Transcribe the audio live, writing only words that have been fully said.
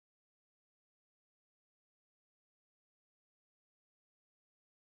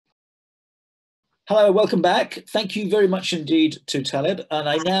Hello, welcome back. Thank you very much indeed to Taleb. And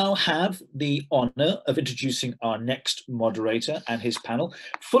I now have the honor of introducing our next moderator and his panel,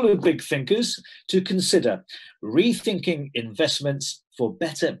 full of big thinkers, to consider rethinking investments for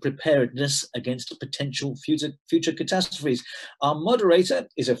better preparedness against potential future catastrophes. Our moderator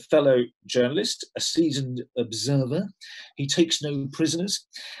is a fellow journalist, a seasoned observer. He takes no prisoners.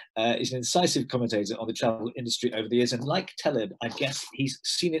 He's an incisive commentator on the travel industry over the years. And like Taleb, I guess he's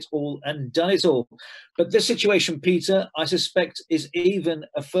seen it all and done it all. But this situation, Peter, I suspect is even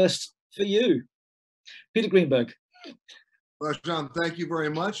a first for you. Peter Greenberg. Well, John, thank you very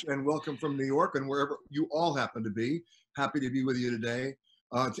much and welcome from New York and wherever you all happen to be. Happy to be with you today.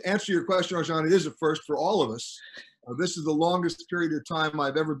 To answer your question, John, it is a first for all of us. This is the longest period of time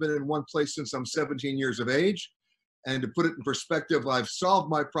I've ever been in one place since I'm 17 years of age. And to put it in perspective, I've solved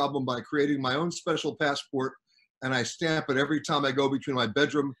my problem by creating my own special passport, and I stamp it every time I go between my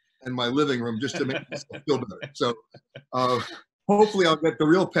bedroom and my living room just to make myself feel better. So hopefully I'll get the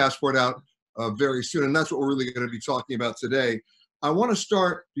real passport out very soon, and that's what we're really going to be talking about today. I want to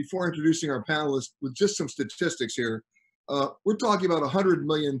start, before introducing our panelists, with just some statistics here. We're talking about 100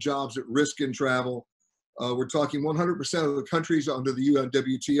 million jobs at risk in travel. We're talking 100% of the countries under the UN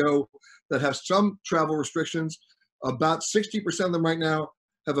WTO that have some travel restrictions. About 60% of them right now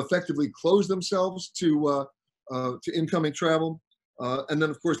have effectively closed themselves to incoming travel. And then,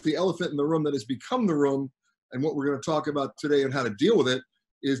 of course, the elephant in the room that has become the room, and what we're going to talk about today and how to deal with it,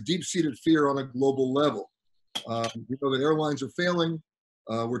 is deep-seated fear on a global level. We know that airlines are failing.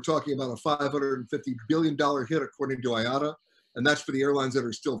 We're talking about a $550 billion hit, according to IATA, and that's for the airlines that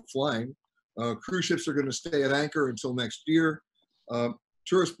are still flying. Cruise ships are going to stay at anchor until next year.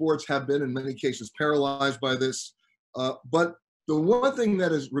 Tourist boards have been, in many cases, paralyzed by this. But the one thing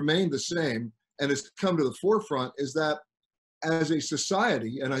that has remained the same and has come to the forefront is that as a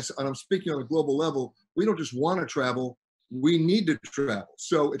society, and I'm speaking on a global level, we don't just want to travel, we need to travel.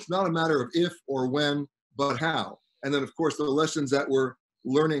 So it's not a matter of if or when, but how. And then, of course, the lessons that we're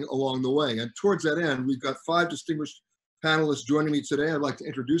learning along the way. And towards that end, we've got 5 distinguished panelists joining me today. I'd like to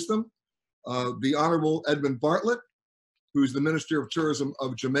introduce them. The Honorable Edmund Bartlett, who's the Minister of Tourism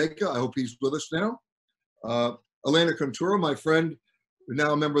of Jamaica. I hope he's with us now. Elena Kountoura, my friend,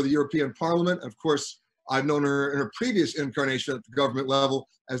 now a member of the European Parliament. Of course, I've known her in her previous incarnation at the government level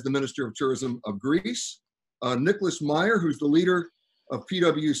as the Minister of Tourism of Greece. Nicolas, who's the leader of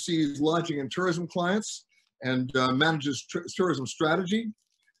PwC's lodging and tourism clients and manages tourism strategy.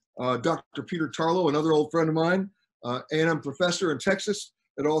 Dr. Peter Tarlow, another old friend of mine, A&M professor in Texas,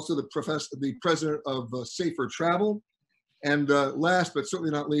 and also the president of Safer Travel. And last, but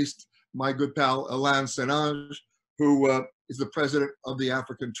certainly not least, my good pal, Elena Senange, who is the president of the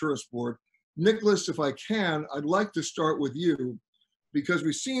African Tourist Board. Nicolas, if I can, I'd like to start with you, because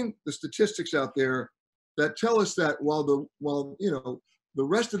we've seen the statistics out there that tell us that while the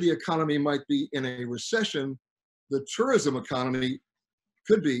rest of the economy might be in a recession, the tourism economy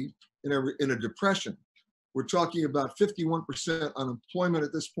could be in a depression. We're talking about 51% unemployment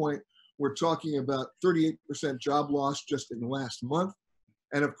at this point. We're talking about 38% job loss just in the last month.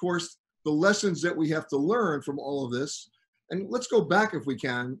 And of course, the lessons that we have to learn from all of this, and let's go back if we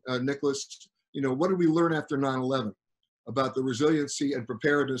can, Nicolas, what did we learn after 9/11 about the resiliency and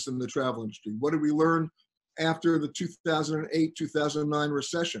preparedness in the travel industry? What did we learn after the 2008-2009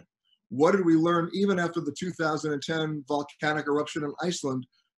 recession? What did we learn even after the 2010 volcanic eruption in Iceland?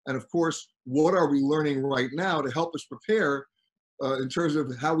 And of course, what are we learning right now to help us prepare in terms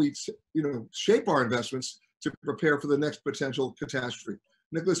of how we shape our investments to prepare for the next potential catastrophe?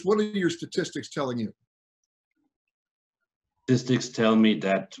 Nicolas, what are your statistics telling you? Statistics tell me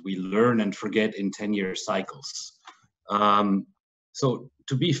that we learn and forget in 10-year cycles. So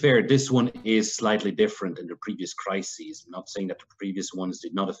to be fair, this one is slightly different than the previous crises. I'm not saying that the previous ones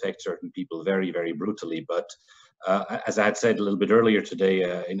did not affect certain people very, very brutally, but as I had said a little bit earlier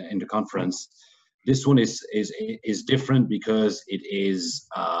today in the conference, this one is different because it is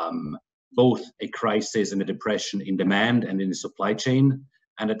both a crisis and a depression in demand and in the supply chain,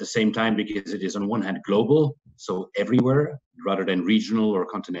 and at the same time because it is on one hand global, so everywhere rather than regional or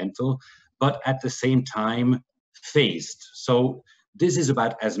continental, but at the same time phased. So this is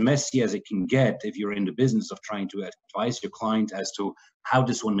about as messy as it can get if you're in the business of trying to advise your client as to how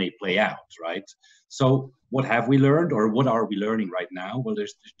this one may play out, right? So what have we learned, or what are we learning right now? Well,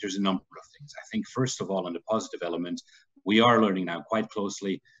 there's a number of things. I think first of all, on the positive element, we are learning now quite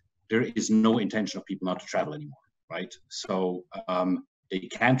closely, there is no intention of people not to travel anymore, right? So they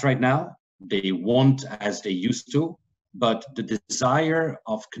can't right now, they won't as they used to, but the desire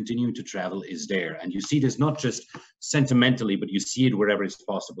of continuing to travel is there. And you see this not just sentimentally, but you see it wherever it's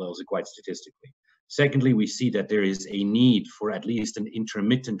possible, also quite statistically. Secondly, we see that there is a need for at least an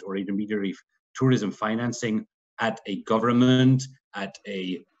intermittent or intermediary tourism financing at a government, at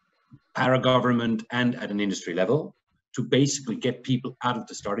a para-government, and at an industry level to basically get people out of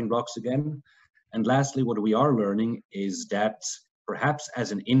the starting blocks again. And lastly, what we are learning is that perhaps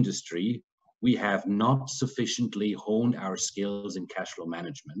as an industry, we have not sufficiently honed our skills in cash flow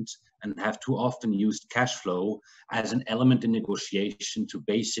management and have too often used cash flow as an element in negotiation to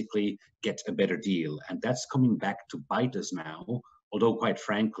basically get a better deal. And that's coming back to bite us now, although quite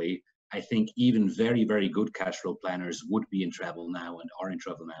frankly, I think even very, very good cash flow planners would be in trouble now and are in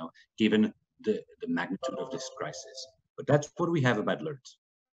trouble now, given the magnitude of this crisis. But that's what we have about learned.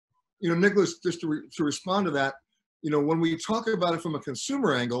 You know, Nicolas, just to respond to that, you know, when we talk about it from a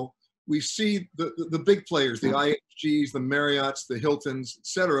consumer angle, we see the big players, the IHGs, the Marriotts, the Hiltons, et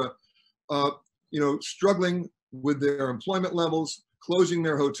cetera, you know, struggling with their employment levels, closing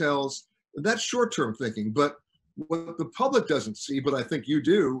their hotels. That's short-term thinking. But what the public doesn't see, but I think you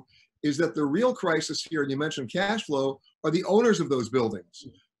do, is that the real crisis here, and you mentioned cash flow, are the owners of those buildings,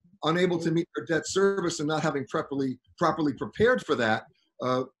 unable to meet their debt service and not having properly prepared for that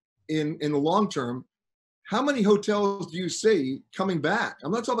in the long term. How many hotels do you see coming back?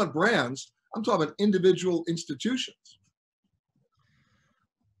 I'm not talking about brands, I'm talking about individual institutions.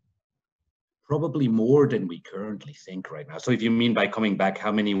 Probably more than we currently think right now. So if you mean by coming back,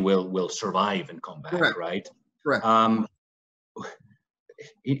 how many will survive and come back, correct, right? Correct.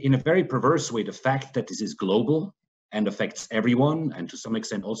 In a very perverse way, the fact that this is global and affects everyone, and to some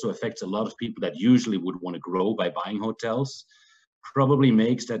extent also affects a lot of people that usually would want to grow by buying hotels, probably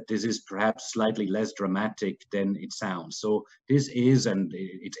makes that this is perhaps slightly less dramatic than it sounds. So this is, and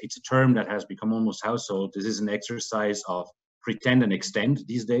it's a term that has become almost household, this is an exercise of pretend and extend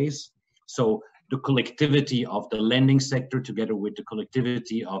these days. So the collectivity of the lending sector together with the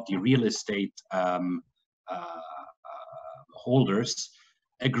collectivity of the real estate holders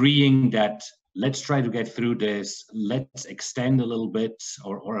agreeing that let's try to get through this, let's extend a little bit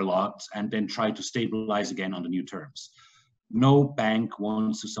or a lot, and then try to stabilize again on the new terms. No bank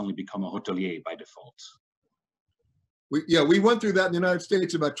wants to suddenly become a hotelier by default. We went through that in the United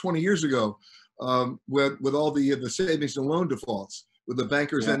States about 20 years ago with all the savings and loan defaults, with the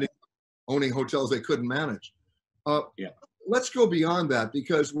bankers ending owning hotels they couldn't manage. Let's go beyond that,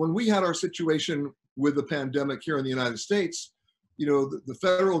 because when we had our situation with the pandemic here in the United States, you know, the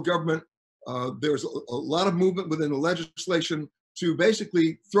federal government, there's a lot of movement within the legislation to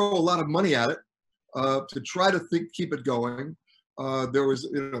basically throw a lot of money at it to try to keep it going. There was,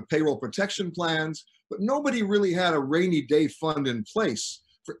 you know, payroll protection plans, but nobody really had a rainy day fund in place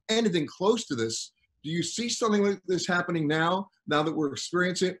for anything close to this. Do you see something like this happening now that we're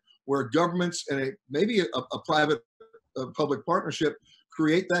experiencing it, where governments and maybe a private public partnership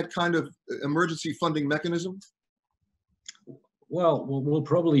create that kind of emergency funding mechanism? Well, we'll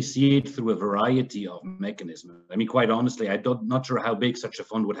probably see it through a variety of mechanisms. I mean, quite honestly, not sure how big such a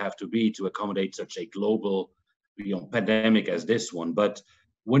fund would have to be to accommodate such a global, you know, pandemic as this one. But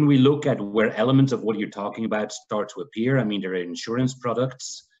when we look at where elements of what you're talking about start to appear, I mean, there are insurance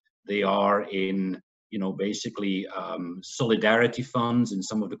products. They are in, you know, basically solidarity funds in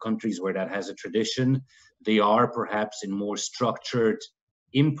some of the countries where that has a tradition. They are perhaps in more structured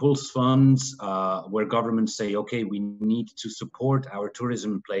impulse funds where governments say, okay, we need to support our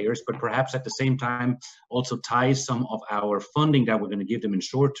tourism players, but perhaps at the same time also tie some of our funding that we're going to give them in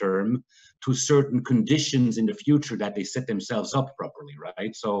short term to certain conditions in the future that they set themselves up properly,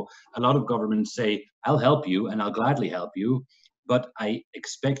 right? So a lot of governments say, I'll help you and I'll gladly help you, but I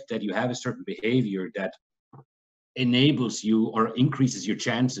expect that you have a certain behavior that enables you or increases your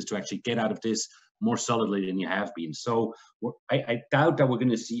chances to actually get out of this more solidly than you have been. So I doubt that we're going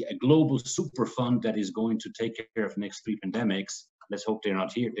to see a global super fund that is going to take care of the next 3 pandemics. Let's hope they're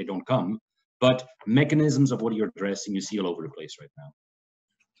not here, they don't come. But mechanisms of what you're addressing, you see all over the place right now.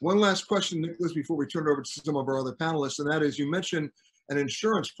 One last question, Nicolas, before we turn it over to some of our other panelists, and that is, you mentioned an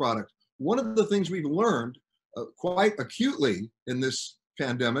insurance product. One of the things we've learned quite acutely in this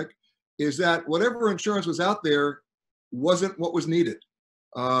pandemic is that whatever insurance was out there wasn't what was needed.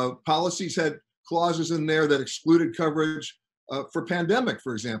 Policies had clauses in there that excluded coverage for pandemic,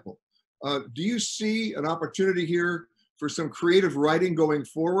 for example. Do you see an opportunity here for some creative writing going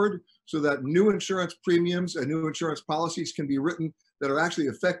forward so that new insurance premiums and new insurance policies can be written that are actually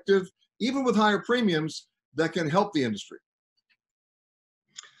effective, even with higher premiums, that can help the industry?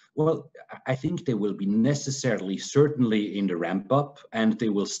 Well, I think they will be necessarily, certainly in the ramp up, and they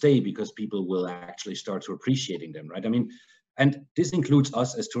will stay because people will actually start to appreciating them, right? I mean, and this includes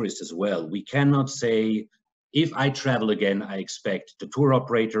us as tourists as well. We cannot say if I travel again, I expect the tour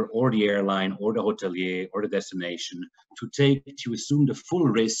operator or the airline or the hotelier or the destination to assume the full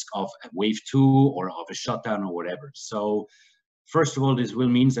risk of a wave 2 or of a shutdown or whatever. So first of all, this will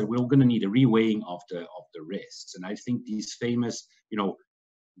mean that we're going to need a reweighing of the risks. And I think these famous,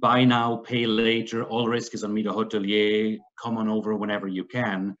 buy now, pay later, all risk is on me, the hotelier, come on over whenever you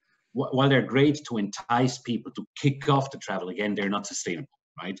can. While they're great to entice people to kick off the travel again, they're not sustainable,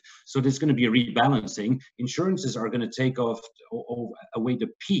 right? So there's going to be a rebalancing. Insurances are going to take away the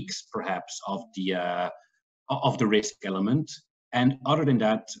peaks, perhaps, of the risk element. And other than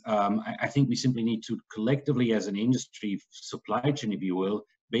that, I think we simply need to collectively, as an industry supply chain, if you will,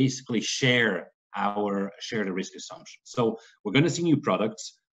 basically share the risk assumption. So we're going to see new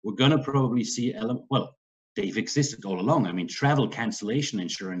products. We're going to probably see they've existed all along. I mean, travel cancellation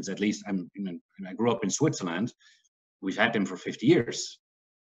insurance, at least I grew up in Switzerland. We've had them for 50 years.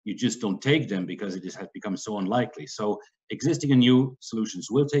 You just don't take them because it has become so unlikely. So existing and new solutions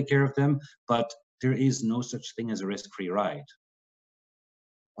will take care of them, but there is no such thing as a risk-free ride.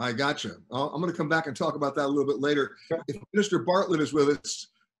 I gotcha. I'm going to come back and talk about that a little bit later. If Minister Bartlett is with us,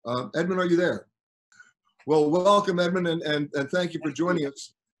 Edmund, are you there? Well, welcome, Edmund, and thank you for joining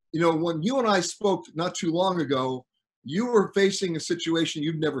us. When you and I spoke not too long ago, you were facing a situation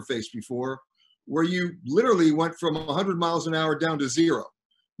you've never faced before, where you literally went from 100 miles an hour down to 0,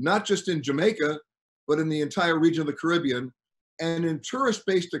 not just in Jamaica, but in the entire region of the Caribbean and in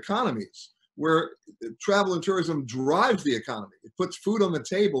tourist-based economies, where travel and tourism drives the economy. It puts food on the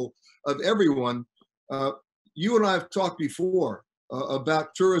table of everyone. You and I have talked before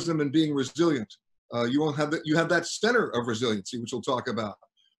about tourism and being resilient. You have that center of resiliency, which we'll talk about.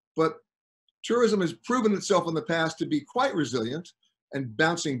 But tourism has proven itself in the past to be quite resilient and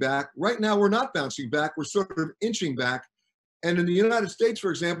bouncing back. Right now, we're not bouncing back. We're sort of inching back. And in the United States, for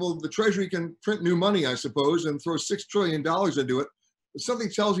example, the Treasury can print new money, I suppose, and throw $6 trillion into it. But something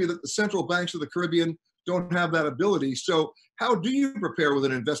tells you that the central banks of the Caribbean don't have that ability. So how do you prepare with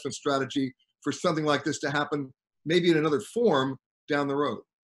an investment strategy for something like this to happen, maybe in another form down the road?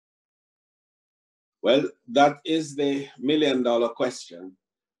 Well, that is the million-dollar question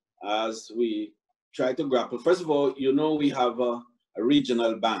as we try to grapple. First of all, we have a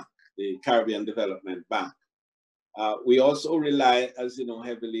regional bank, the Caribbean Development Bank. We also rely, as you know,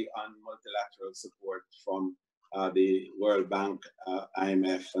 heavily on multilateral support from the World Bank,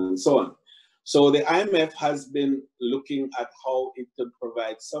 IMF, and so on. So the IMF has been looking at how it could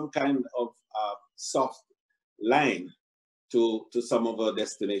provide some kind of soft line to some of our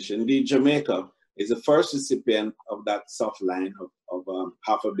destinations. Indeed, Jamaica is the first recipient of that soft line of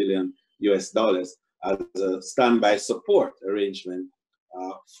 $500 million US as a standby support arrangement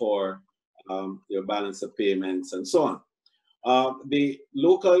for your balance of payments and so on. The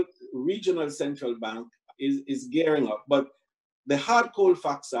local regional central bank is gearing up, but the hard cold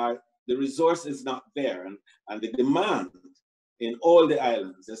facts are the resource is not there, and the demand in all the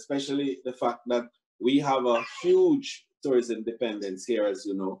islands, especially the fact that we have a huge tourism dependence here, as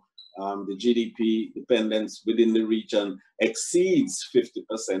you know. The GDP dependence within the region exceeds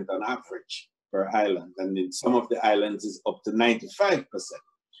 50% on average per island, and in some of the islands is up to 95%.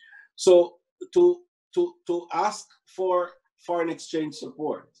 So to ask for foreign exchange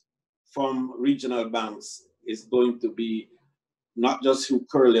support from regional banks is going to be not just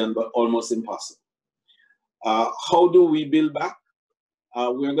Herculean, but almost impossible. How do we build back?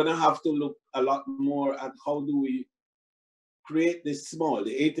 We're going to have to look a lot more at how do we create the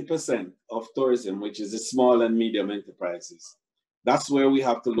 80% of tourism, which is the small and medium enterprises. That's where we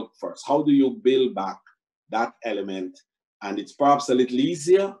have to look first. How do you build back that element? And it's perhaps a little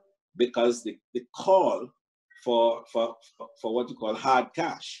easier because the call for what you call hard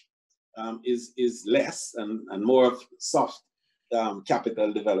cash is less and more of soft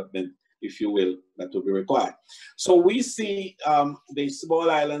capital development, if you will, that will be required. So we see the small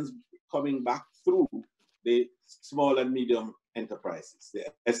islands coming back through the small and medium enterprises, the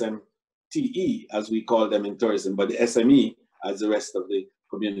SMTE, as we call them in tourism, but the SME, as the rest of the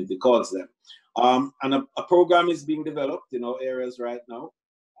community calls them. And a program is being developed in our areas right now.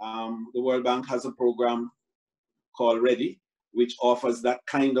 The World Bank has a program called Ready, which offers that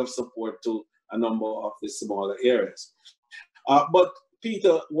kind of support to a number of the smaller areas. But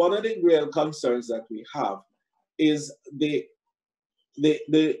Peter, one of the real concerns that we have is the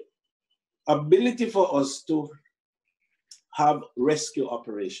ability for us to have rescue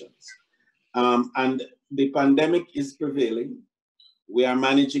operations. And the pandemic is prevailing. We are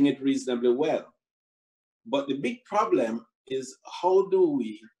managing it reasonably well. But the big problem is how do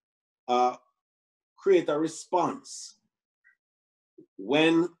we create a response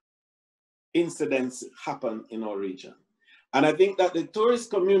when incidents happen in our region. And I think that the tourist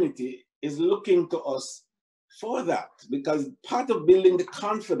community is looking to us for that, because part of building the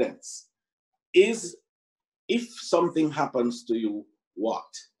confidence is, if something happens to you, what?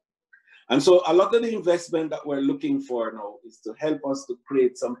 And so a lot of the investment that we're looking for now is to help us to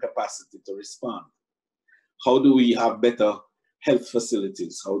create some capacity to respond. How do we have better health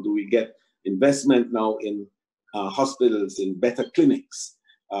facilities? How do we get investment now in hospitals, in better clinics?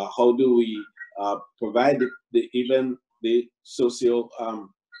 How do we provide even the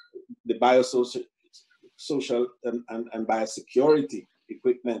the biosocial and biosecurity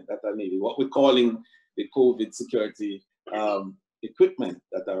equipment that are needed, what we're calling the COVID security equipment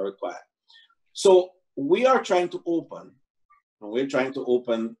that are required. So we are trying to open, and we're trying to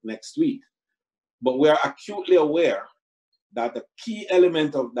open next week, but we're acutely aware that the key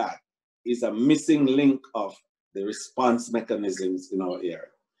element of that is a missing link of the response mechanisms in our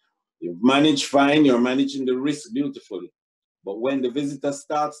area. You've managed fine, you're managing the risk beautifully, but when the visitor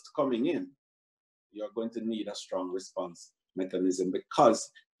starts coming in, you're going to need a strong response mechanism, because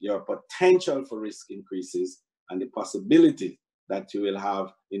your potential for risk increases and the possibility that you will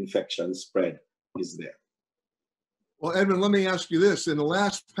have infection spread is there. Well, Edmund, let me ask you this. In the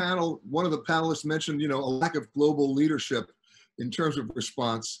last panel, one of the panelists mentioned, a lack of global leadership in terms of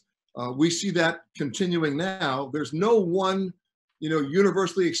response. We see that continuing now. There's no one,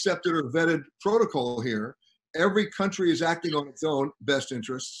 universally accepted or vetted protocol here. Every country is acting on its own best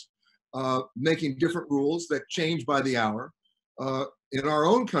interests, making different rules that change by the hour. In our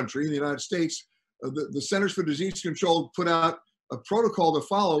own country, in the United States, the Centers for Disease Control put out a protocol to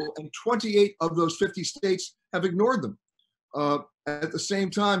follow, and 28 of those 50 states have ignored them. At the same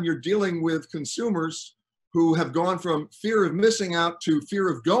time, you're dealing with consumers who have gone from fear of missing out to fear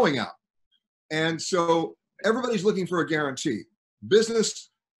of going out. And so everybody's looking for a guarantee.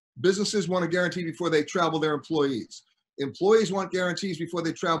 Businesses want a guarantee before they travel their employees. Employees want guarantees before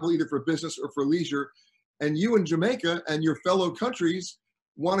they travel, either for business or for leisure. And you in Jamaica and your fellow countries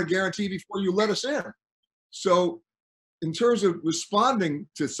want a guarantee before you let us in. So in terms of responding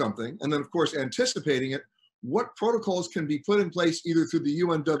to something, and then of course anticipating it, what protocols can be put in place either through the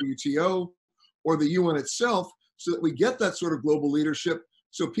UNWTO or the UN itself, so that we get that sort of global leadership,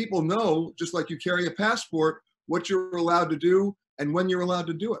 so people know, just like you carry a passport, what you're allowed to do and when you're allowed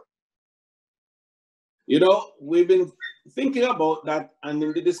to do it? We've been thinking about that, and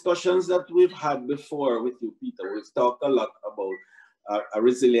in the discussions that we've had before with you, Peter, we've talked a lot about a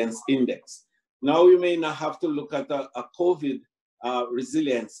resilience index. Now you may not have to look at a COVID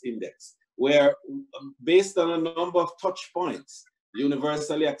resilience index, where based on a number of touch points,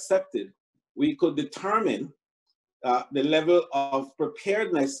 universally accepted, we could determine the level of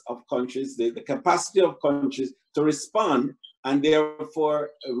preparedness of countries, the capacity of countries to respond, and therefore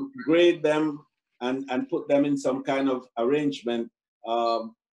grade them and put them in some kind of arrangement,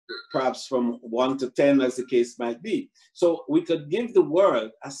 perhaps from 1 to 10 as the case might be. So we could give the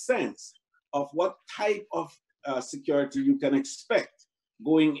world a sense of what type of security you can expect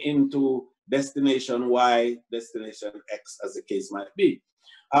going into destination Y, destination X, as the case might be.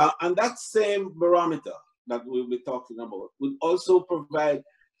 And that same barometer that we'll be talking about would also provide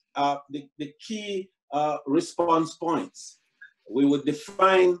the key response points. We would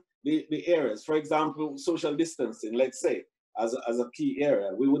define the areas. For example, social distancing, let's say, as a key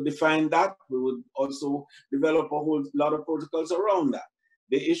area. We would define that. We would also develop a whole lot of protocols around that.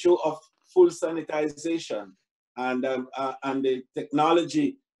 The issue of full sanitization and the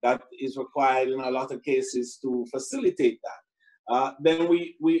technology that is required in a lot of cases to facilitate that. Then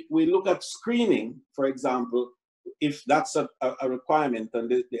we look at screening, for example, if that's a requirement, and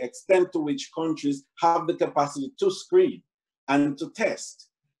the extent to which countries have the capacity to screen and to test.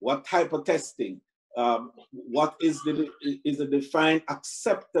 What type of testing? What is the defined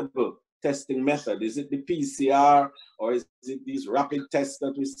acceptable testing method? Is it the PCR, or is it these rapid tests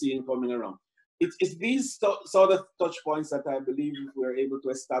that we're seeing coming around? It's these sort of touch points that I believe we're able to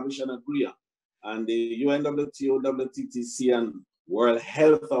establish and agree on. And the UNWTO, WTTC, and World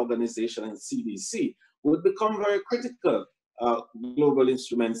Health Organization and CDC would become very critical global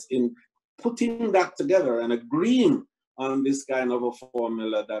instruments in putting that together and agreeing on this kind of a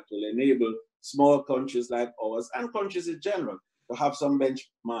formula that will enable small countries like ours and countries in general to have some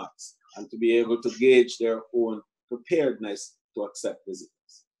benchmarks and to be able to gauge their own preparedness to accept visitors.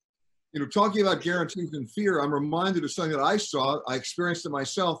 Talking about guarantees and fear, I'm reminded of something that I experienced it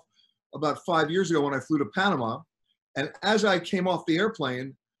myself about 5 years ago when I flew to Panama. And as I came off the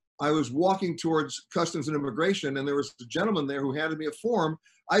airplane, I was walking towards Customs and Immigration, and there was a gentleman there who handed me a form.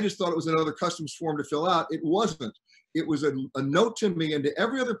 I just thought it was another customs form to fill out. It wasn't. it was a note to me and to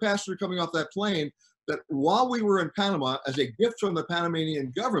every other passenger coming off that plane that while we were in Panama, as a gift from the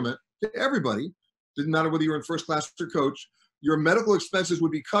Panamanian government to everybody, didn't matter whether you were in first class or coach, your medical expenses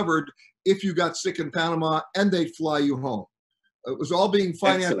would be covered if you got sick in Panama, and they'd fly you home. It was all being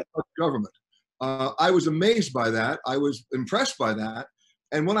financed by the government. I was amazed by that. I was impressed by that.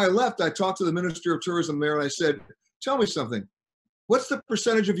 And when I left, I talked to the Minister of Tourism there, and I said, tell me something. What's the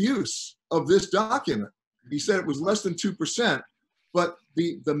percentage of use of this document? He said it was less than 2%, but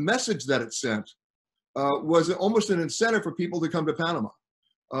the message that it sent was almost an incentive for people to come to Panama.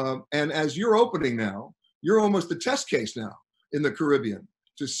 And as you're opening now, you're almost the test case now in the Caribbean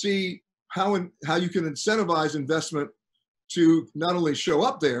to see how you can incentivize investment to not only show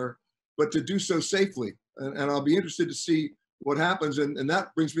up there, but to do so safely. And I'll be interested to see what happens. And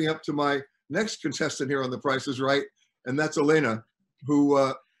that brings me up to my next contestant here on The Price is Right, and that's Elena, who,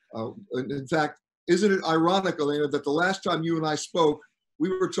 in fact, isn't it ironic, Elena, that the last time you and I spoke, we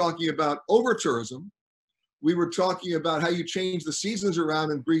were talking about over-tourism. We were talking about how you change the seasons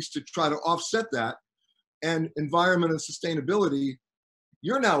around in Greece to try to offset that, and environment and sustainability.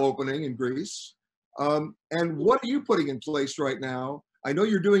 You're now opening in Greece. And what are you putting in place right now? I know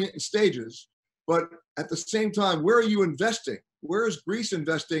you're doing it in stages, but at the same time, where are you investing? Where is Greece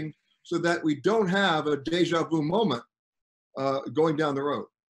investing so that we don't have a deja vu moment going down the road?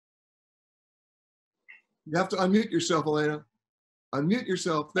 You have to unmute yourself, Elena. Unmute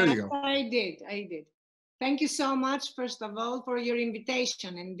yourself. There you go. I did. Thank you so much, first of all, for your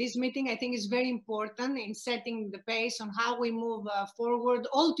invitation. And this meeting, I think, is very important in setting the pace on how we move forward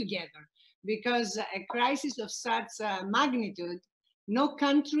all together. Because a crisis of such magnitude, no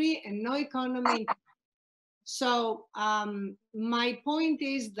country and no economy. So my point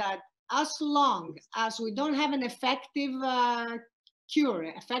is that as long as we don't have an effective cure,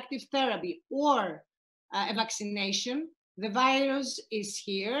 effective therapy, or a vaccination, the virus is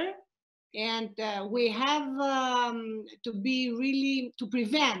here, and we have to be really to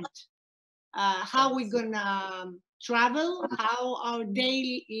prevent how we're gonna travel, how our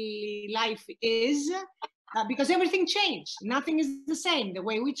daily life is, because everything changed. Nothing is the same. The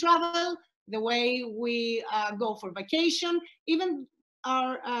way we travel, the way we go for vacation, even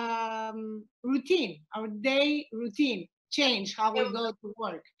our routine, our day routine change, how we go to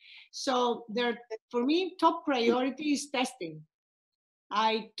work. So there, for me, top priority is testing.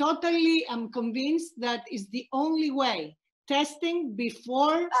 I totally am convinced that is the only way, testing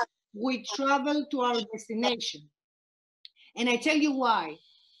before we travel to our destination. And I tell you why.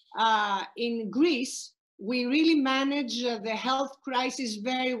 In Greece, we really manage the health crisis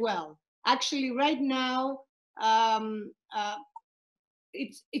very well. Actually, right now,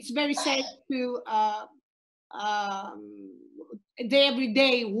 it's very safe to the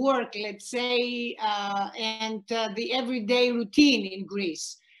everyday work, let's say, and the everyday routine in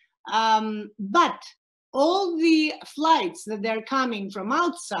Greece. But all the flights that they're coming from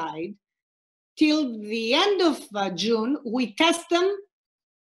outside, till the end of June, we test them,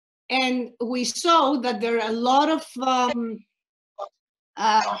 and we saw that there are a lot of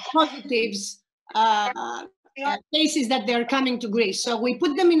positives, cases that they're coming to Greece. So we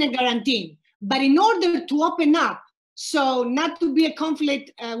put them in a quarantine. But in order to open up, so not to be a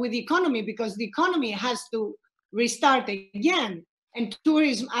conflict with the economy, because the economy has to restart again, and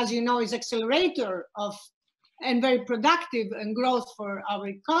tourism, as you know, is accelerator of and very productive and growth for our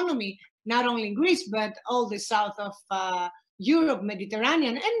economy, not only in Greece, but all the south of Europe,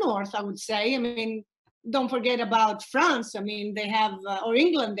 Mediterranean, and north, I would say. I mean, don't forget about France. I mean, they have, or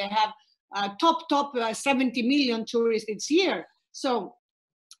England, they have top 70 million tourists each year. So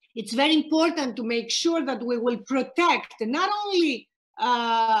it's very important to make sure that we will protect not only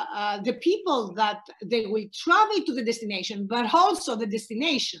the people that they will travel to the destination, but also the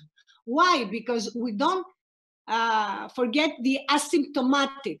destination. Why? Because we don't forget the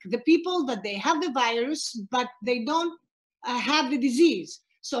asymptomatic, the people that they have the virus, but they don't have the disease.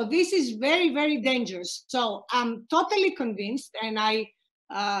 So this is very, very dangerous. So I'm totally convinced, and I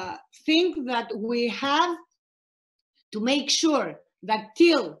think that we have to make sure that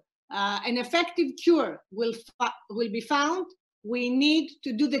till an effective cure will be found, we need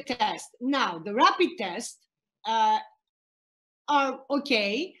to do the test. Now, the rapid tests are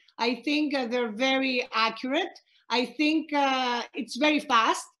okay. I think they're very accurate. I think it's very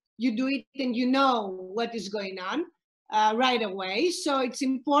fast. You do it and you know what is going on right away. So it's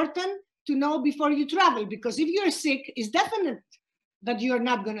important to know before you travel, because if you're sick, it's definite that you're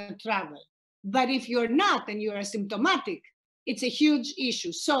not going to travel. But if you're not and you're asymptomatic, it's a huge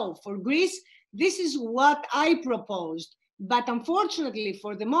issue. So for Greece, this is what I proposed. But unfortunately,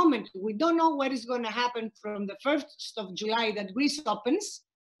 for the moment, we don't know what is going to happen from the 1st of July that Greece opens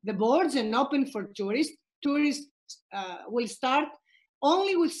the borders and open for tourists. Tourists will start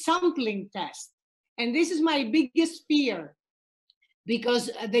only with sampling tests. And this is my biggest fear,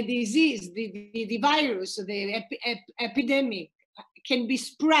 because the disease, the virus, the epidemic can be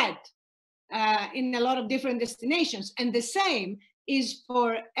spread in a lot of different destinations. And the same is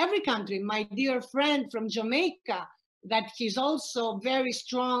for every country. My dear friend from Jamaica, that he's also very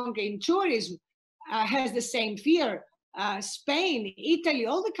strong in tourism, has the same fear. Spain, Italy,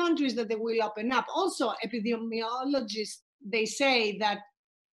 all the countries that they will open up. Also, epidemiologists, they say that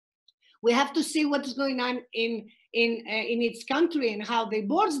we have to see what's going on in its country and how the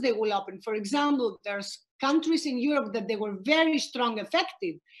borders they will open. For example, there's countries in Europe that they were very strong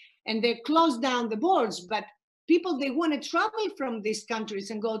affected and they closed down the borders, but people, they want to travel from these countries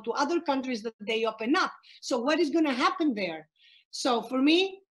and go to other countries that they open up. So what is going to happen there? So for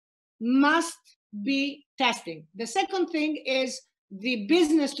me, must be testing. The second thing is the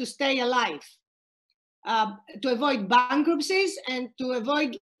business to stay alive, to avoid bankruptcies and to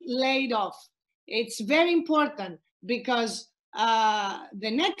avoid laid off. It's very important because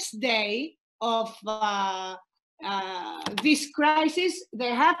the next day of this crisis, they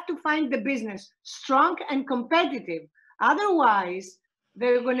have to find the business strong and competitive. Otherwise,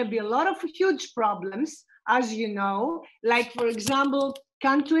 there are going to be a lot of huge problems, as you know, like, for example,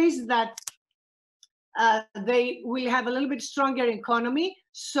 countries that they will have a little bit stronger economy,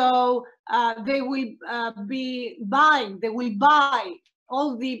 so they will they will buy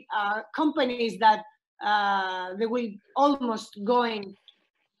all the companies that they will almost going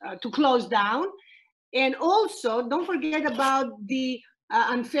to close down. And also, don't forget about the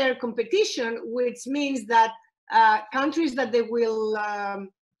unfair competition, which means that countries that they will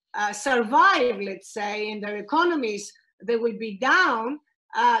survive, let's say, in their economies, they will be down.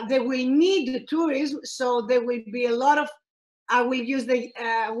 They will need the tourism, so there will be a lot of, I will use the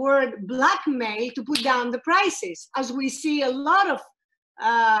word blackmail to put down the prices, as we see a lot of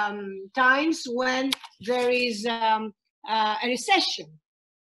times when there is a recession.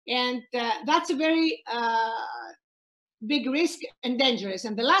 And that's a very big risk and dangerous.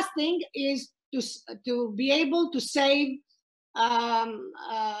 And the last thing is to be able to save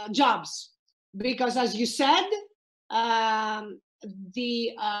jobs, because as you said,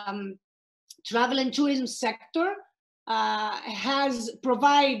 the travel and tourism sector has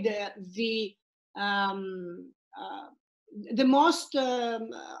provided the most,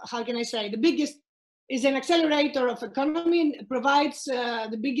 how can I say, the biggest, is an accelerator of economy and provides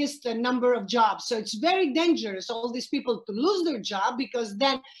the biggest number of jobs. So it's very dangerous, all these people, to lose their job, because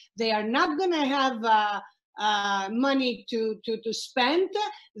then they are not going to have money to spend.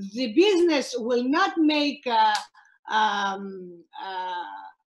 The business will not make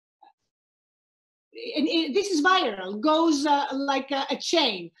this is viral, goes like a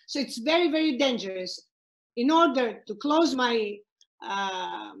chain. So it's very, very dangerous. In order to close my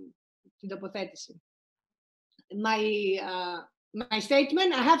my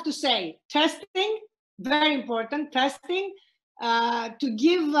statement, I have to say testing, very important, testing, to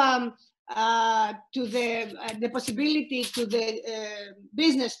give to the possibility to the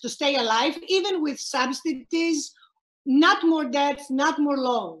business to stay alive, even with subsidies, not more debts, not more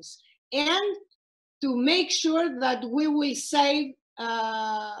loans, and to make sure that we will save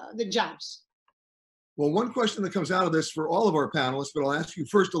the jobs. Well, one question that comes out of this for all of our panelists, but I'll ask you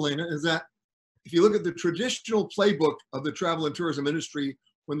first, Elena, is that if you look at the traditional playbook of the travel and tourism industry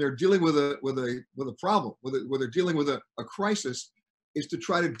when they're dealing with a problem, where they're dealing with a crisis, is to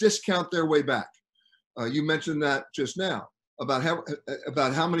try to discount their way back. You mentioned that just now about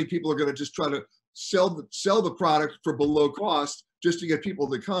how many people are going to just try to sell the product for below cost just to get people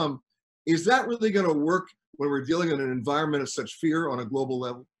to come. Is that really going to work when we're dealing in an environment of such fear on a global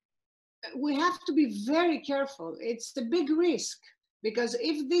level? We have to be very careful. It's a big risk, because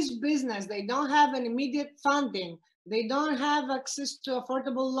if this business, they don't have an immediate funding, they don't have access to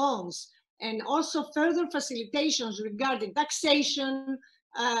affordable loans, and also further facilitations regarding taxation,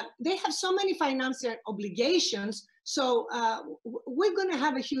 they have so many financial obligations. So we're going to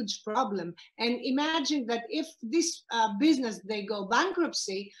have a huge problem. And imagine that if this business, they go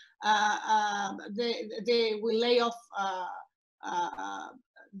bankruptcy, they will lay off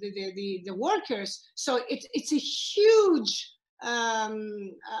the workers. So it's a huge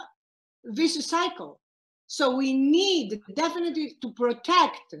vicious cycle. So we need definitely to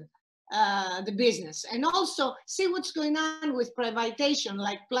protect the business, and also see what's going on with privatization,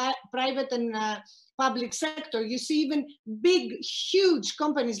 like private and public sector. You see even big, huge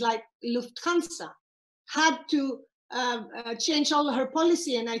companies like Lufthansa had to changed all her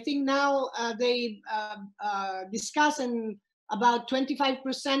policy, and I think now they discuss about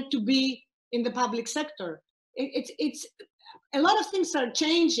 25% to be in the public sector. It's a lot of things are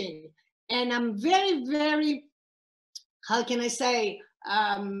changing, and I'm very, very, how can I say,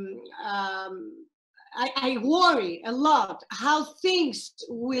 I worry a lot how things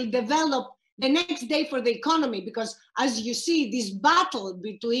will develop the next day for the economy, because as you see, this battle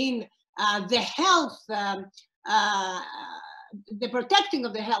between the health, the protecting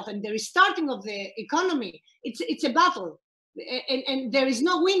of the health and the restarting of the economy, it's a battle, and there is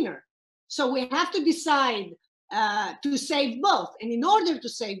no winner. So we have to decide to save both. And in order to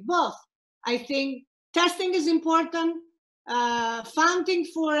save both, I think testing is important, funding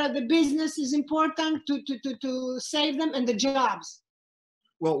for the business is important to save them, and the jobs.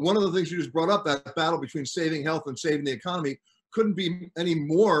 Well, one of the things you just brought up, that battle between saving health and saving the economy, couldn't be any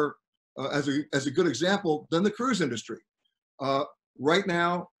more as a good example than the cruise industry. Right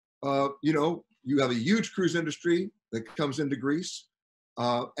now, you know, you have a huge cruise industry that comes into Greece,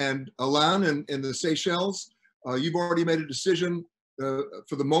 and Elena in the Seychelles, you've already made a decision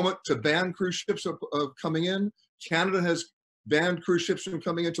for the moment to ban cruise ships of coming in. Canada has banned cruise ships from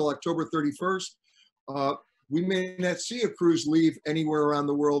coming in until October 31st. We may not see a cruise leave anywhere around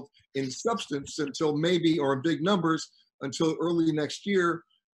the world in substance until maybe, or in big numbers, until early next year,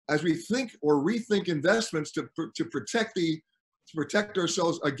 as we think or rethink investments to protect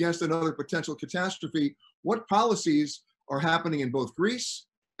ourselves against another potential catastrophe. What policies are happening in both Greece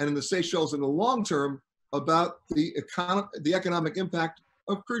and in the Seychelles in the long term about the economic impact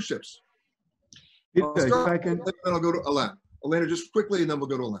of cruise ships? Then I'll go to Elena. Elena, just quickly, and then we'll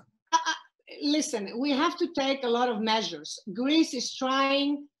go to Elena. Listen, we have to take a lot of measures. Greece is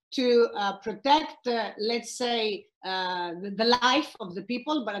trying to protect, let's say, the life of the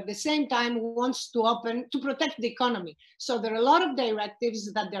people, but at the same time wants to protect the economy. So there are a lot of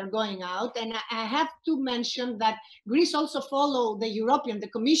directives that they're going out, and I have to mention that Greece also follow the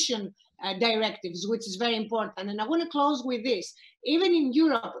Commission directives, which is very important. And I want to close with this. Even in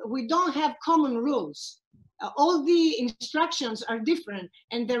Europe, we don't have common rules. All the instructions are different,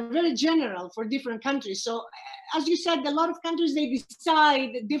 and they're very general for different countries. So as you said, a lot of countries, they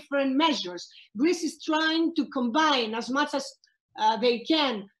decide different measures. Greece is trying to combine as much as they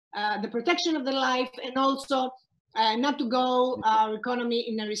can the protection of the life, and also not to go our economy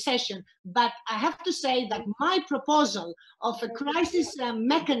in a recession. But I have to say that my proposal of a crisis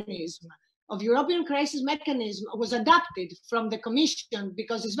mechanism, of European crisis mechanism, was adopted from the Commission,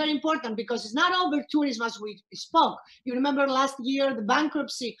 because it's very important, because it's not over tourism as we spoke. You remember last year the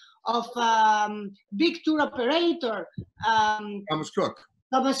bankruptcy of big tour operator Thomas Cook.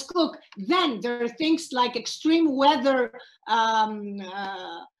 Then there are things like extreme weather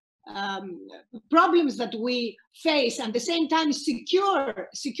problems that we face, and at the same time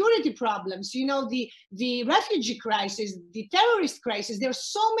security problems, you know, the refugee crisis, the terrorist crisis. There are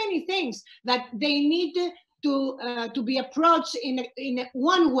so many things that they need to be approached in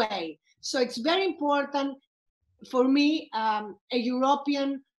one way. So it's very important for me, a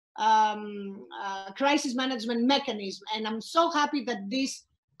European crisis management mechanism, and I'm so happy that this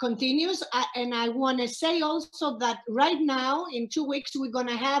continues. And I want to say also that right now, in 2 weeks, we're going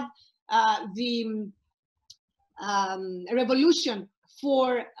to have the revolution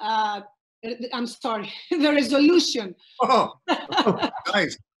for, I'm sorry, the resolution. Oh,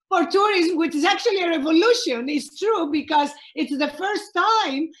 nice. For tourism, which is actually a revolution. It's true, because it's the first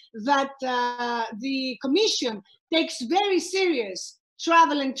time that the Commission takes very serious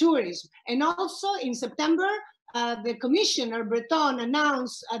travel and tourism. And also in September, the Commissioner Breton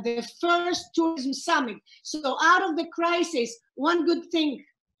announced the first tourism summit. So out of the crisis, one good thing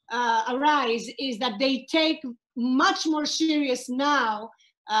arise is that they take much more serious now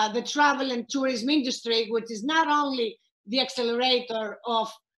the travel and tourism industry, which is not only the accelerator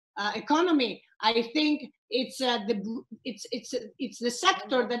of economy. I think it's the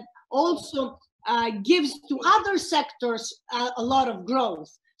sector that also gives to other sectors a lot of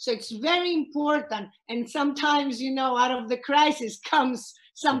growth. So it's very important, and sometimes, you know, out of the crisis comes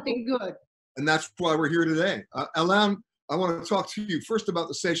something good. And that's why we're here today. Elena, I want to talk to you first about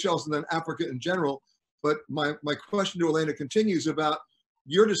the Seychelles and then Africa in general. But my question to Elena continues about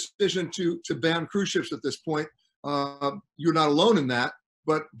your decision to ban cruise ships at this point. You're not alone in that,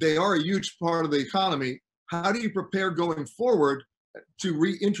 but they are a huge part of the economy. How do you prepare going forward to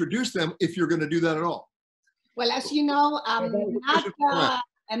reintroduce them, if you're going to do that at all? Well, as you know, I'm not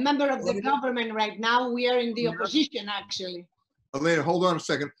a member of the government right now. We are in the opposition, actually. Elena, hold on a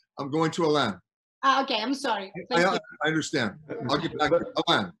second. I'm going to Elena. Okay, I'm sorry. I understand. I'll get back to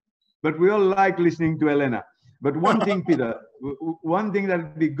Elena. But we all like listening to Elena. But one thing, Peter, one thing that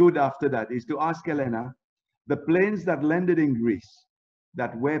would be good after that is to ask Elena, the planes that landed in Greece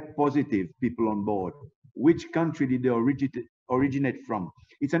that were positive people on board, which country did they originate from?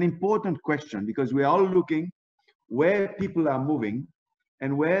 It's an important question because we are all looking where people are moving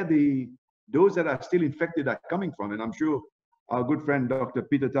and where those that are still infected are coming from. And I'm sure our good friend, Dr.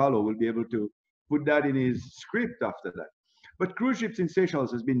 Peter Tarlow, will be able to put that in his script after that. But cruise ships in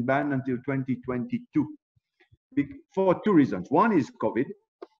Seychelles has been banned until 2022 for two reasons. One is COVID,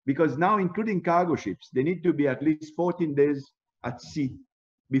 because now including cargo ships, they need to be at least 14 days at sea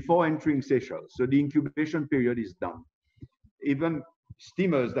before entering Seychelles. So the incubation period is done. Even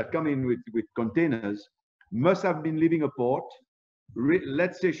steamers that come in with containers must have been leaving a port,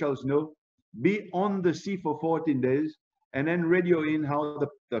 let Seychelles know, be on the sea for 14 days, and then radio in how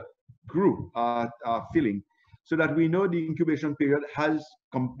the crew are feeling, so that we know the incubation period has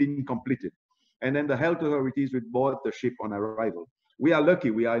been completed. And then the health authorities will board the ship on arrival. We are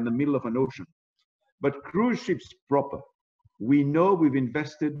lucky, we are in the middle of an ocean. But cruise ships proper, we know we've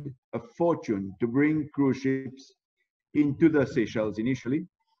invested a fortune to bring cruise ships into the Seychelles initially.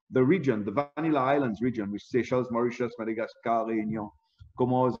 The region, the Vanilla Islands region, which Seychelles, Mauritius, Madagascar, Réunion,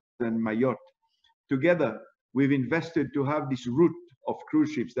 Comoros, and Mayotte. Together, we've invested to have this route of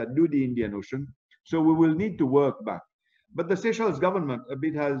cruise ships that do the Indian Ocean. So we will need to work back. But the Seychelles government a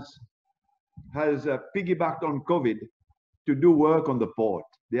bit has piggybacked on COVID to do work on the port.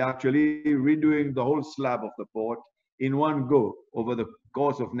 They're actually redoing the whole slab of the port in one go over the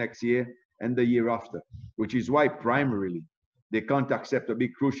course of next year and the year after, which is why primarily they can't accept a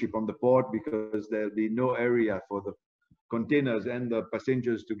big cruise ship on the port because there'll be no area for the containers and the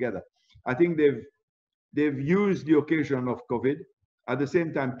passengers together. I think they've used the occasion of COVID, at the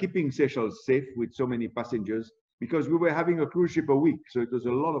same time keeping Seychelles safe with so many passengers, because we were having a cruise ship a week, so it was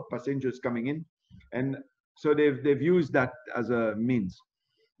a lot of passengers coming in, and so they've used that as a means.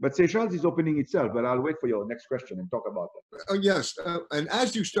 But Seychelles is opening itself, but I'll wait for your next question and talk about that. Yes, and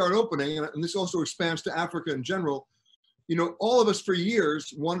as you start opening, and this also expands to Africa in general, you know, all of us for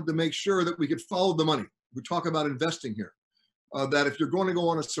years wanted to make sure that we could follow the money. We talk about investing here, that if you're going to go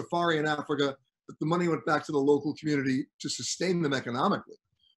on a safari in Africa, that the money went back to the local community to sustain them economically.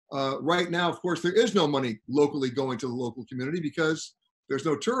 Right now, of course, there is no money locally going to the local community because there's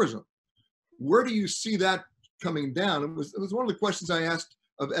no tourism. Where do you see that coming down? It was one of the questions I asked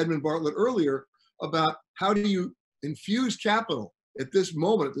of Edmund Bartlett earlier about how do you infuse capital at this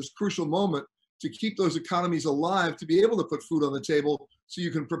moment, at this crucial moment, to keep those economies alive, to be able to put food on the table so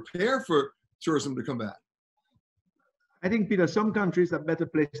you can prepare for tourism to come back? I think, Peter, some countries are better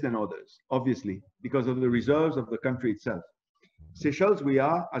placed than others, obviously, because of the reserves of the country itself. Seychelles, we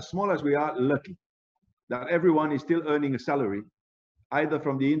are, as small as we are, lucky that everyone is still earning a salary, either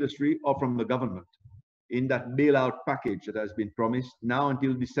from the industry or from the government, in that bailout package that has been promised now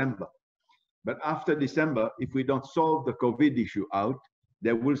until December. But after December, if we don't solve the COVID issue out,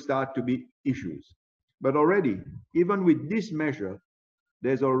 there will start to be issues. But already, even with this measure,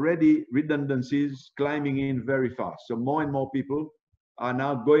 there's already redundancies climbing in very fast. So more and more people are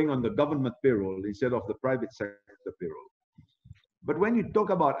now going on the government payroll instead of the private sector payroll. But when you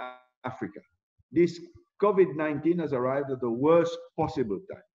talk about Africa, this COVID-19 has arrived at the worst possible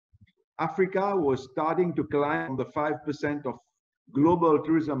time. Africa was starting to climb from the 5% of global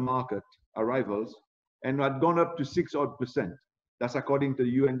tourism market arrivals and had gone up to 6%. That's according to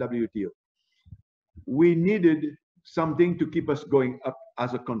the UNWTO. We needed something to keep us going up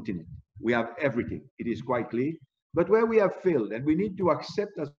as a continent. We have everything, it is quite clear. But where we have failed, and we need to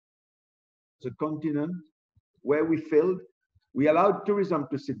accept as a continent where we failed, we allowed tourism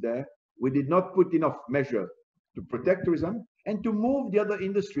to sit there. We did not put enough measure to protect tourism and to move the other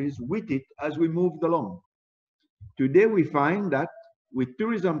industries with it as we moved along. Today we find that with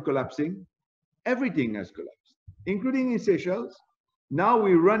tourism collapsing, everything has collapsed, including in Seychelles. Now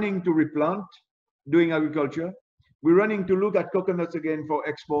we're running to replant, doing agriculture. We're running to look at coconuts again for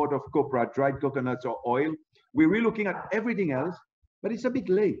export of copra, dried coconuts or oil. We're relooking at everything else, but it's a bit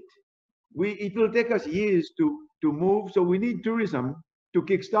late. It will take us years to move, so we need tourism to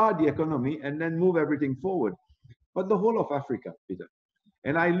kickstart the economy and then move everything forward. But the whole of Africa, Peter.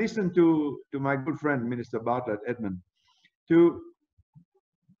 And I listened to my good friend, Minister Bartlett, Edmund,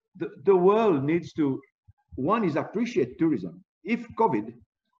 the world needs to, one is appreciate tourism. If COVID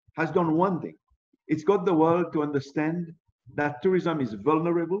has done one thing, it's got the world to understand that tourism is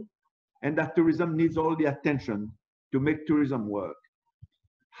vulnerable and that tourism needs all the attention to make tourism work.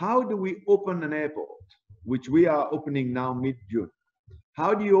 How do we open an airport, which we are opening now mid-June?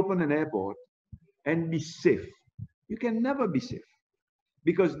 How do you open an airport and be safe? You can never be safe.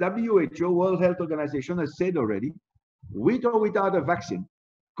 because WHO, World Health Organization, has said already, with or without a vaccine,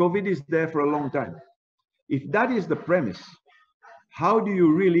 COVID is there for a long time. If that is the premise, how do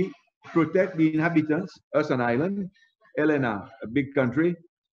you really protect the inhabitants, us an island, Elena, a big country,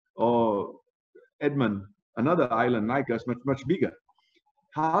 or Edmund, another island like us, much, much bigger?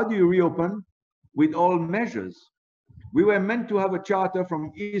 How do you reopen with all measures? We were meant to have a charter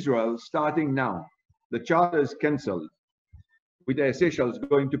from Israel starting now. The charter is cancelled, with the Seychelles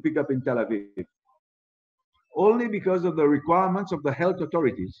going to pick up in Tel Aviv. Only because of the requirements of the health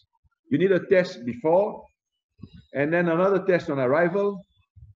authorities. You need a test before, and then another test on arrival.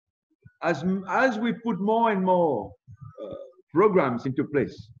 As we put more and more programs into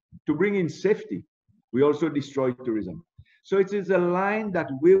place to bring in safety, we also destroy tourism. So it is a line that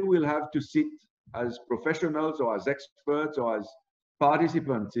we will have to sit as professionals or as experts or as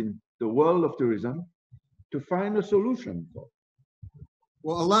participants in the world of tourism to find a solution for.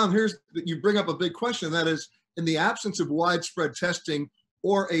 Well, Alain, you bring up a big question. That is, in the absence of widespread testing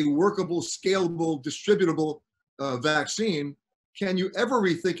or a workable, scalable, distributable vaccine, can you ever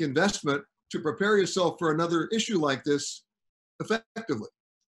rethink investment to prepare yourself for another issue like this effectively?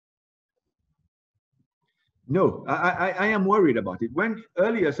 No, I am worried about it. When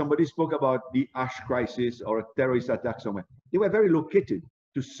earlier somebody spoke about the ash crisis or a terrorist attack somewhere, they were very located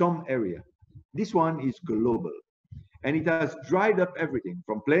to some area. This one is global, and it has dried up everything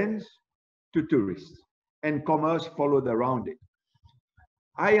from planes to tourists, and commerce followed around it.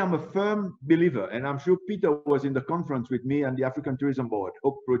 I am a firm believer, and I'm sure Peter was in the conference with me and the African Tourism Board,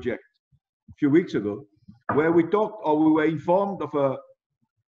 Hope Project, a few weeks ago, where we talked, or we were informed of a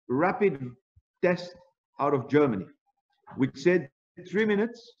rapid test out of Germany, which said 3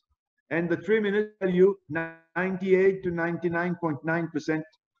 minutes, and the 3 minutes tell you 98 to 99.9%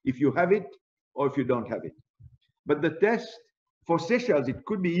 if you have it or if you don't have it. But the test for Seychelles, it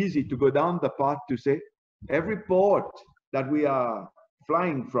could be easy to go down the path to say every port that we are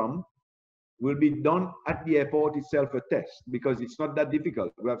flying from will be done at the airport itself a test, because it's not that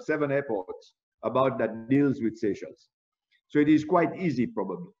difficult. We have 7 airports about that deals with Seychelles. So it is quite easy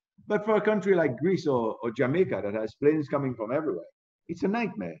probably. But for a country like Greece or Jamaica that has planes coming from everywhere, it's a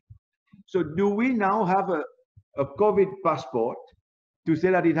nightmare. So do we now have a COVID passport to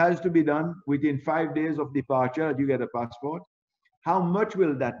say that it has to be done within 5 days of departure that you get a passport? How much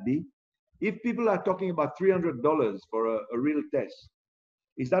will that be? If people are talking about $300 for a real test,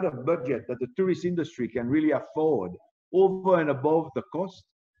 is that a budget that the tourist industry can really afford over and above the cost?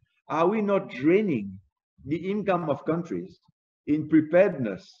 Are we not draining the income of countries in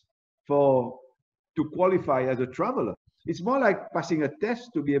preparedness to qualify as a traveler? It's more like passing a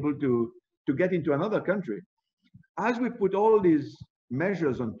test to be able to get into another country. As we put all these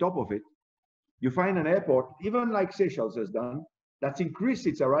measures on top of it, you find an airport, even like Seychelles has done, that's increased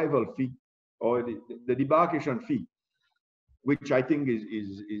its arrival fee or the debarkation fee, which I think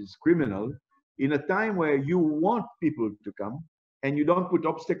is criminal, in a time where you want people to come and you don't put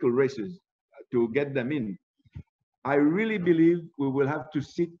obstacle races to get them in. I really believe we will have to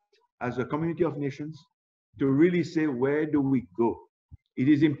sit as a community of nations to really say, where do we go? It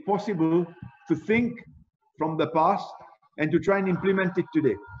is impossible to think from the past and to try and implement it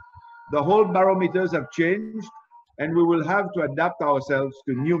today. The whole barometers have changed, and we will have to adapt ourselves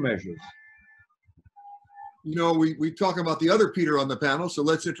to new measures. You know, we talk about the other Peter on the panel, so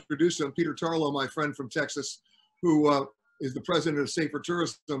let's introduce him. Peter Tarlow, my friend from Texas, who is the president of Safer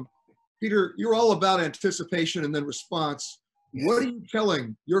Tourism. Peter, you're all about anticipation and then response. Yes. What are you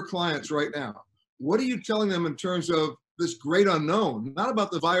telling your clients right now? What are you telling them in terms of this great unknown, not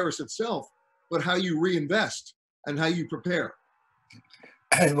about the virus itself, but how you reinvest and how you prepare?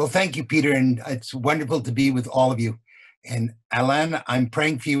 Well, thank you, Peter, and it's wonderful to be with all of you. And Alain, I'm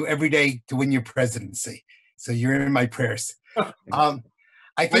praying for you every day to win your presidency. So you're in my prayers.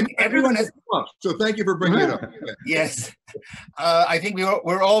 I think everyone has. So thank you for bringing it up. Yes, I think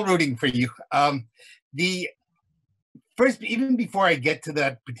we're all rooting for you. The first, even before I get to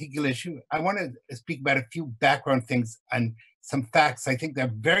that particular issue, I want to speak about a few background things and some facts I think that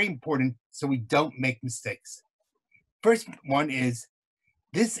are very important so we don't make mistakes. First one is,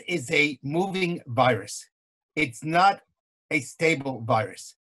 this is a moving virus. It's not a stable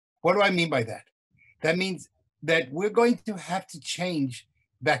virus. What do I mean by that? That means that we're going to have to change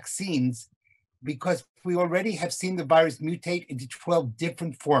vaccines because we already have seen the virus mutate into 12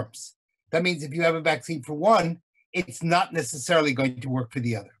 different forms. That means if you have a vaccine for one, it's not necessarily going to work for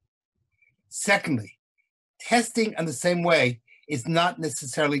the other. Secondly, testing in the same way is not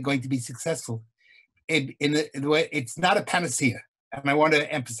necessarily going to be successful. In the way, it's not a panacea. And I want to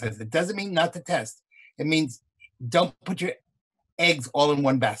emphasize, it doesn't mean not to test. It means don't put your eggs all in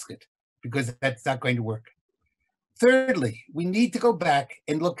one basket, because that's not going to work. Thirdly, we need to go back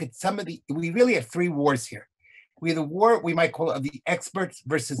and look at we really have three wars here. We have the war we might call of the experts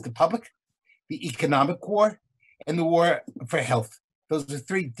versus the public, the economic war, and the war for health. Those are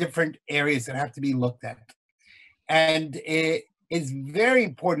three different areas that have to be looked at. And it is very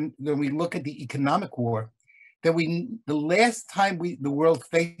important when we look at the economic war that the last time the world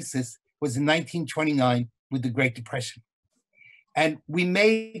faced this was in 1929 with the Great Depression. And we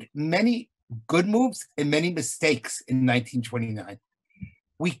made many good moves and many mistakes in 1929.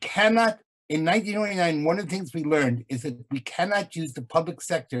 We cannot, in 1929, one of the things we learned is that we cannot use the public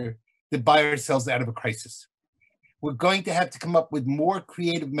sector to buy ourselves out of a crisis. We're going to have to come up with more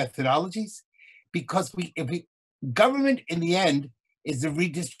creative methodologies, because government in the end is the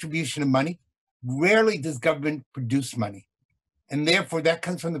redistribution of money. Rarely does government produce money. And therefore that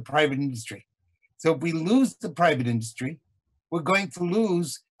comes from the private industry. So if we lose the private industry, we're going to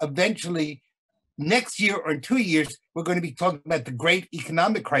lose eventually next year or in 2 years, we're going to be talking about the great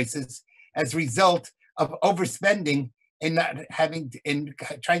economic crisis as a result of overspending and not having and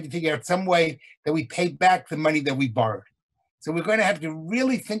trying to figure out some way that we pay back the money that we borrowed. So we're going to have to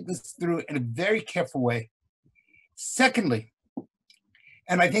really think this through in a very careful way. Secondly,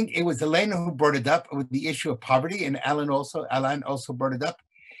 and I think it was Elena who brought it up with the issue of poverty, and Alain also brought it up.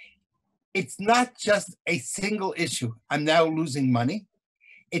 It's not just a single issue. I'm now losing money.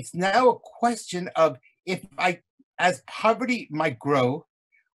 It's now a question of as poverty might grow,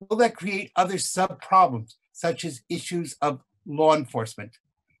 will that create other sub-problems, such as issues of law enforcement,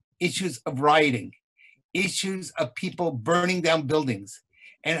 issues of rioting, issues of people burning down buildings?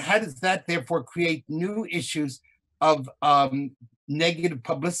 And how does that therefore create new issues of negative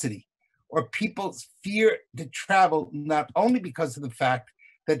publicity, or people's fear to travel, not only because of the fact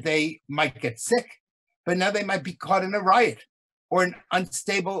that they might get sick, but now they might be caught in a riot or an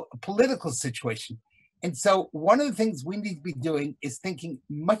unstable political situation. And so one of the things we need to be doing is thinking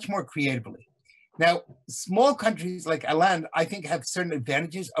much more creatively. Now, small countries like Alain, I think, have certain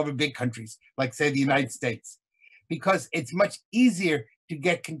advantages over big countries, like say the United States, because it's much easier to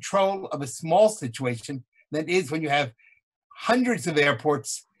get control of a small situation than it is when you have hundreds of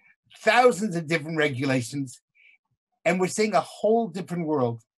airports, thousands of different regulations, and we're seeing a whole different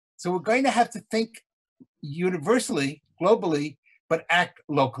world. So we're going to have to think universally, globally, but act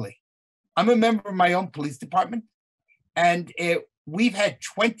locally. I'm a member of my own police department, and we've had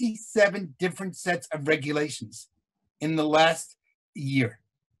 27 different sets of regulations in the last year,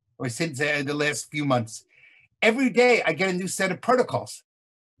 or since the last few months. Every day I get a new set of protocols.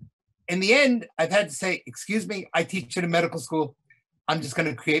 In the end, I've had to say, excuse me, I teach at a medical school. I'm just going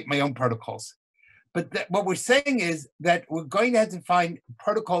to create my own protocols. But what we're saying is that we're going to have to find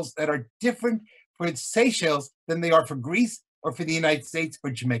protocols that are different for Seychelles than they are for Greece or for the United States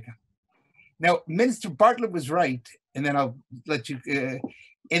or Jamaica. Now, Minister Bartlett was right, and then I'll let you,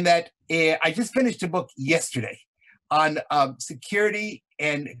 in that I just finished a book yesterday on security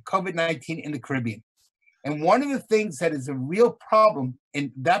and COVID-19 in the Caribbean. And one of the things that is a real problem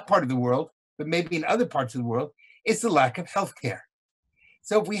in that part of the world, but maybe in other parts of the world, is the lack of healthcare.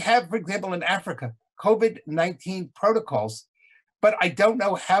 So if we have, for example, in Africa, COVID-19 protocols, but I don't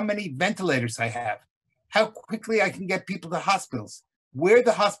know how many ventilators I have, how quickly I can get people to hospitals, where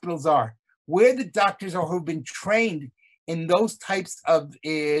the hospitals are, where the doctors are who've been trained in those types of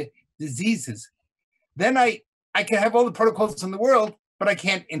diseases, then I can have all the protocols in the world, but I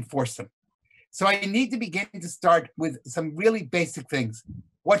can't enforce them. So I need to begin to start with some really basic things.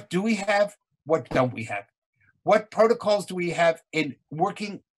 What do we have? What don't we have? What protocols do we have in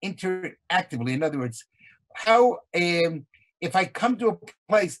working interactively? In other words, how, if I come to a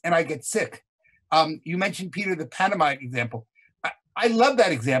place and I get sick, you mentioned, Peter, the Panama example. I love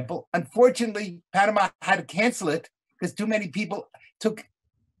that example. Unfortunately, Panama had to cancel it because too many people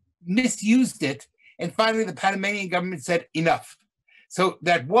misused it. And finally, the Panamanian government said enough. So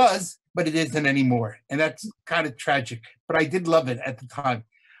that was, but it isn't anymore. And that's kind of tragic. But I did love it at the time.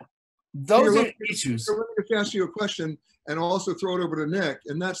 Those are issues. Let me just ask you a question and also throw it over to Nick.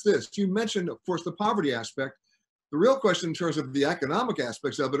 And that's this. You mentioned, of course, the poverty aspect. The real question in terms of the economic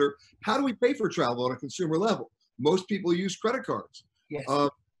aspects of it are, how do we pay for travel on a consumer level? Most people use credit cards. Yes.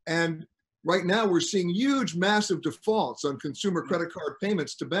 And right now we're seeing huge, massive defaults on consumer credit card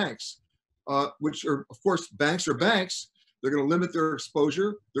payments to banks, which are, of course, banks are banks. They're going to limit their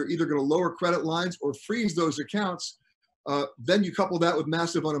exposure. They're either going to lower credit lines or freeze those accounts. Then you couple that with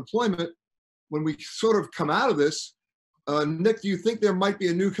massive unemployment. When we sort of come out of this, Nick, do you think there might be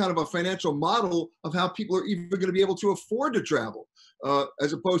a new kind of a financial model of how people are even going to be able to afford to travel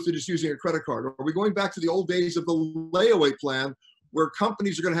as opposed to just using a credit card? Are we going back to the old days of the layaway plan where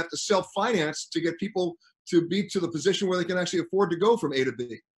companies are going to have to self-finance to get people to be to the position where they can actually afford to go from A to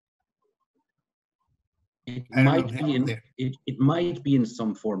B. It might be in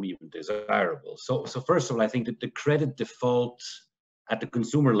some form even desirable. So first of all, I think that the credit default at the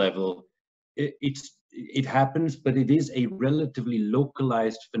consumer level, it happens, but it is a relatively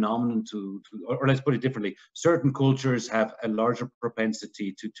localized phenomenon or let's put it differently, certain cultures have a larger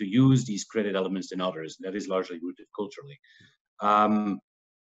propensity to use these credit elements than others. That is largely rooted culturally.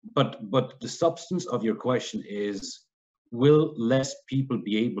 But the substance of your question is, will less people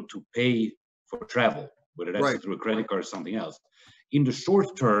be able to pay for travel, whether that's through a credit card or something else? In the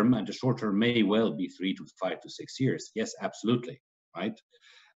short term, and the short term may well be 3 to 5 to 6 years. Yes, absolutely, right?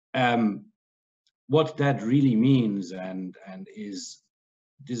 What that really means, and is,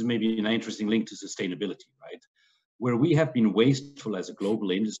 this may be an interesting link to sustainability, right? Where we have been wasteful as a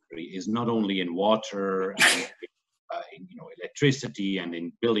global industry is not only in water and in electricity and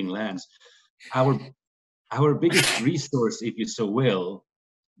in building lands. Our biggest resource, if you so will,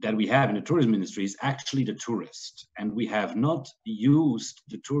 that we have in the tourism industry is actually the tourist. And we have not used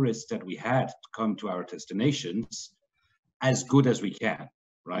the tourists that we had to come to our destinations as good as we can,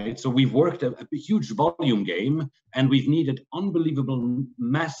 right? So we've worked a huge volume game, and we've needed unbelievable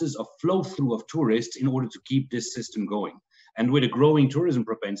masses of flow through of tourists in order to keep this system going. And with a growing tourism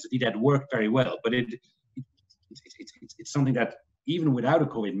propensity, that worked very well. But it's something that even without a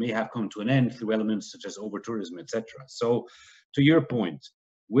COVID may have come to an end through elements such as over-tourism, etc. So to your point,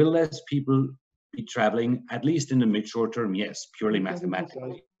 will less people be traveling, at least in the mid-short term? Yes, purely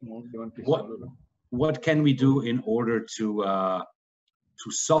mathematically. What can we do in order to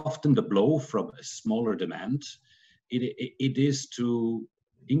soften the blow from a smaller demand? It is to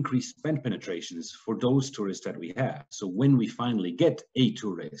increase spend penetrations for those tourists that we have. So when we finally get a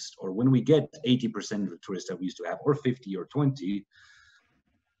tourist, or when we get 80% of the tourists that we used to have, or 50 or 20,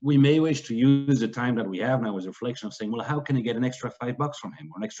 we may wish to use the time that we have now as a reflection of saying, well, how can I get an extra $5 from him,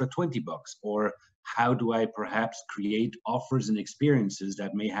 or an extra $20? Or how do I perhaps create offers and experiences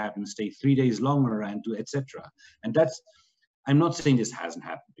that may have him stay 3 days longer and do, etc. And that's, I'm not saying this hasn't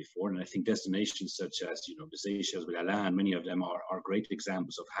happened before, and I think destinations such as, the Seychelles with Elena, and many of them are great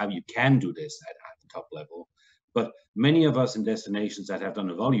examples of how you can do this at the top level. But many of us in destinations that have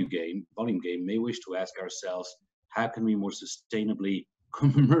done a volume game may wish to ask ourselves, how can we more sustainably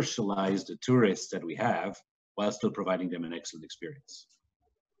commercialize the tourists that we have while still providing them an excellent experience?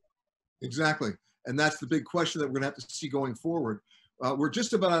 Exactly. And that's the big question that we're going to have to see going forward. We're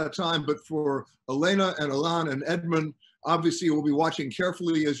just about out of time, but for Elena and Elena and Edmund, obviously we'll be watching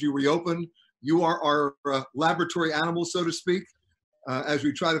carefully as you reopen. You are our laboratory animals, so to speak, as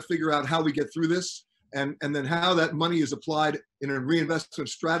we try to figure out how we get through this, and then how that money is applied in a reinvestment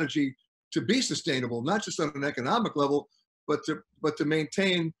strategy to be sustainable, not just on an economic level, but to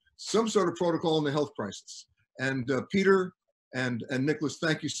maintain some sort of protocol in the health crisis. And Peter and Nicolas,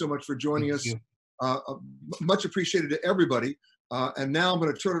 thank you so much for joining us. Much appreciated to everybody. And now I'm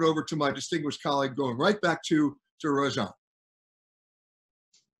going to turn it over to my distinguished colleague, going right back to Rajan.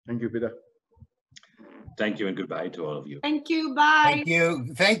 Thank you, Peter. Thank you, and goodbye to all of you. Thank you. Bye. Thank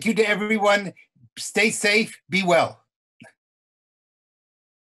you. Thank you to everyone. Stay safe. Be well.